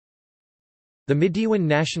The Midewin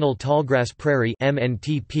National Tallgrass Prairie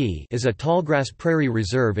 (MNTP) is a tallgrass prairie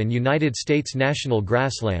reserve and United States national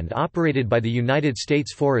grassland operated by the United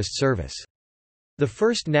States Forest Service. The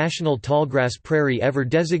first national tallgrass prairie ever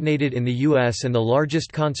designated in the U.S. and the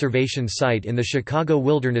largest conservation site in the Chicago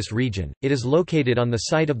Wilderness region, it is located on the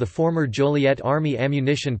site of the former Joliet Army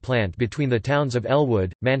ammunition plant between the towns of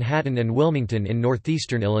Elwood, Manhattan and Wilmington in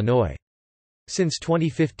northeastern Illinois. Since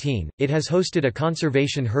 2015, it has hosted a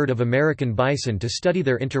conservation herd of American bison to study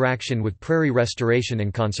their interaction with prairie restoration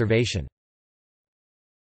and conservation.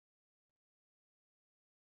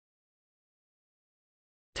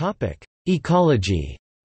 Ecology.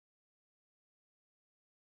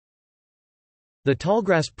 The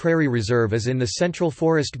Tallgrass Prairie Reserve is in the Central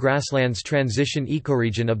Forest Grasslands Transition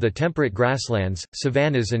ecoregion of the temperate grasslands,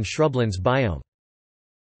 savannas and shrublands biome.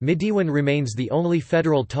 Midewin remains the only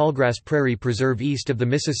federal tallgrass prairie preserve east of the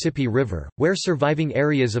Mississippi River, where surviving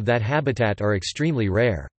areas of that habitat are extremely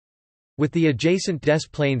rare. With the adjacent Des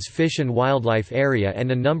Plaines Fish and Wildlife Area and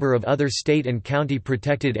a number of other state and county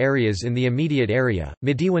protected areas in the immediate area,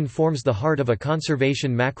 Midewin forms the heart of a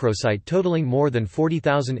conservation macrosite totaling more than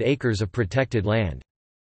 40,000 acres of protected land.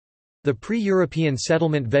 The pre-European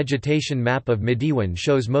settlement vegetation map of Midewin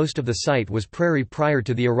shows most of the site was prairie prior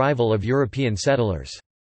to the arrival of European settlers.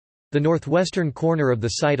 The northwestern corner of the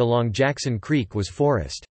site along Jackson Creek was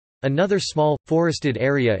forest. Another small, forested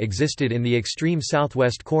area existed in the extreme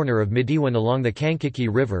southwest corner of Midewin along the Kankakee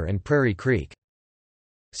River and Prairie Creek.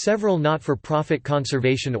 Several not-for-profit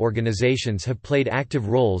conservation organizations have played active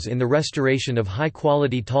roles in the restoration of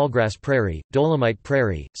high-quality tallgrass prairie, dolomite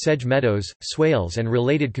prairie, sedge meadows, swales and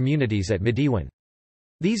related communities at Midewin.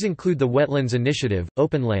 These include the Wetlands Initiative,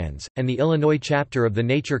 Openlands, and the Illinois chapter of the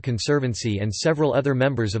Nature Conservancy and several other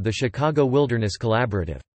members of the Chicago Wilderness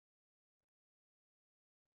Collaborative.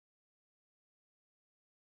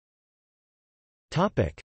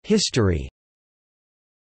 History.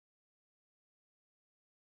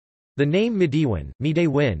 The name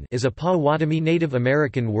Midewin is a Potawatomi Native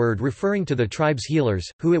American word referring to the tribe's healers,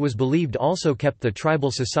 who it was believed also kept the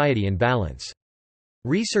tribal society in balance.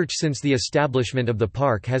 Research since the establishment of the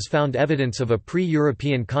park has found evidence of a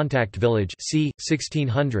pre-European contact village c.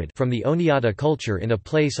 1600 from the Oneata culture in a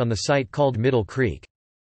place on the site called Middle Creek.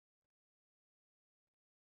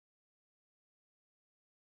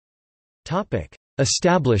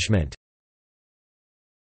 Establishment.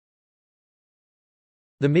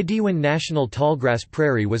 The Midewin National Tallgrass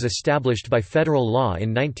Prairie was established by federal law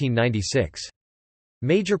in 1996.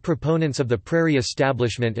 Major proponents of the prairie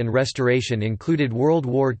establishment and restoration included World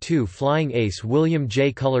War II flying ace William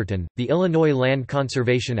J. Cullerton. The Illinois Land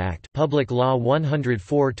Conservation Act, Public Law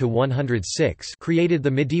 104-106, created the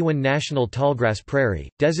Midewin National Tallgrass Prairie,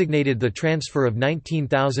 designated the transfer of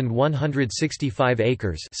 19,165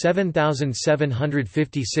 acres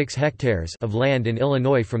 (7,756 hectares) of land in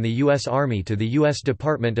Illinois from the U.S. Army to the U.S.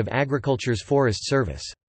 Department of Agriculture's Forest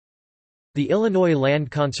Service. The Illinois Land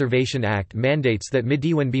Conservation Act mandates that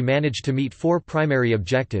Midewin be managed to meet four primary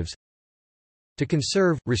objectives: to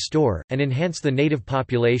conserve, restore, and enhance the native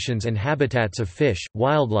populations and habitats of fish,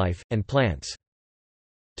 wildlife, and plants;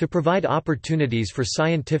 to provide opportunities for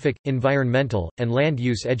scientific, environmental, and land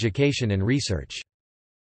use education and research;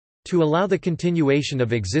 to allow the continuation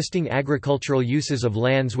of existing agricultural uses of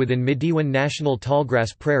lands within Midewin National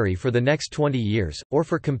Tallgrass Prairie for the next 20 years, or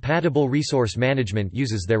for compatible resource management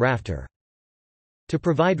uses thereafter; to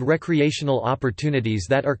provide recreational opportunities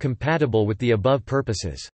that are compatible with the above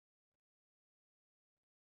purposes.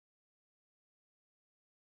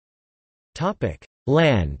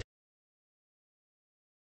 Land.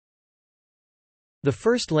 The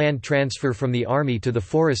first land transfer from the Army to the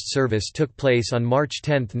Forest Service took place on March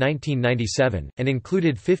 10, 1997, and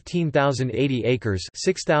included 15,080 acres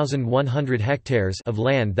 (6,100 hectares) of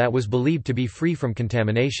land that was believed to be free from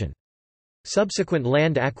contamination. Subsequent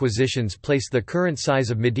land acquisitions placed the current size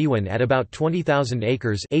of Midewin at about 20,000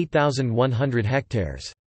 acres (8,100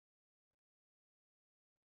 hectares).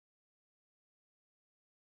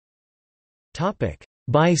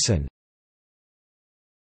 Bison.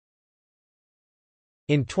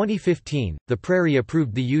 In 2015, the Prairie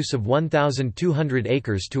approved the use of 1,200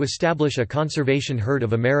 acres to establish a conservation herd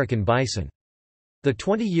of American bison. The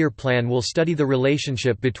 20-year plan will study the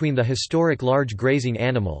relationship between the historic large grazing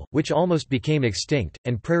animal, which almost became extinct,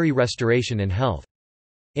 and prairie restoration and health.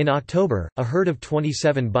 In October, a herd of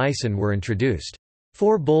 27 bison were introduced.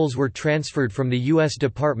 4 bulls were transferred from the U.S.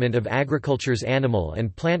 Department of Agriculture's Animal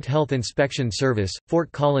and Plant Health Inspection Service,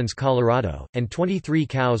 Fort Collins, Colorado, and 23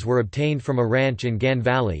 cows were obtained from a ranch in Gan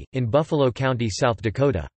Valley, in Buffalo County, South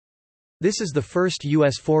Dakota. This is the first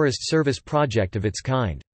U.S. Forest Service project of its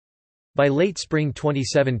kind. By late spring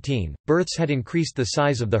 2017, births had increased the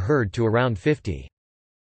size of the herd to around 50.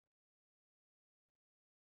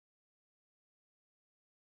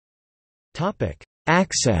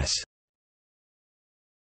 Access.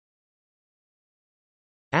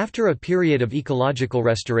 After a period of ecological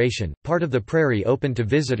restoration, part of the prairie opened to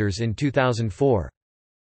visitors in 2004.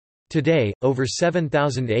 Today, over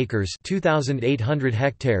 7,000 acres (2,800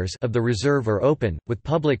 hectares) of the reserve are open, with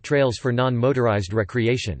public trails for non-motorized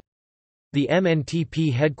recreation. The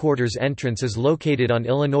MNTP headquarters entrance is located on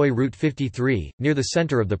Illinois Route 53, near the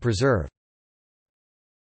center of the preserve.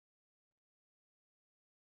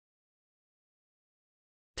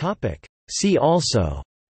 See also: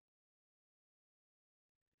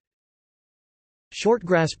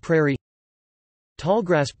 Shortgrass prairie,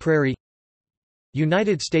 Tallgrass prairie,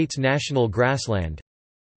 United States national grassland,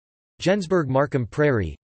 Jensburg-Markham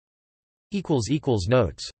prairie.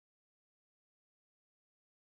 Notes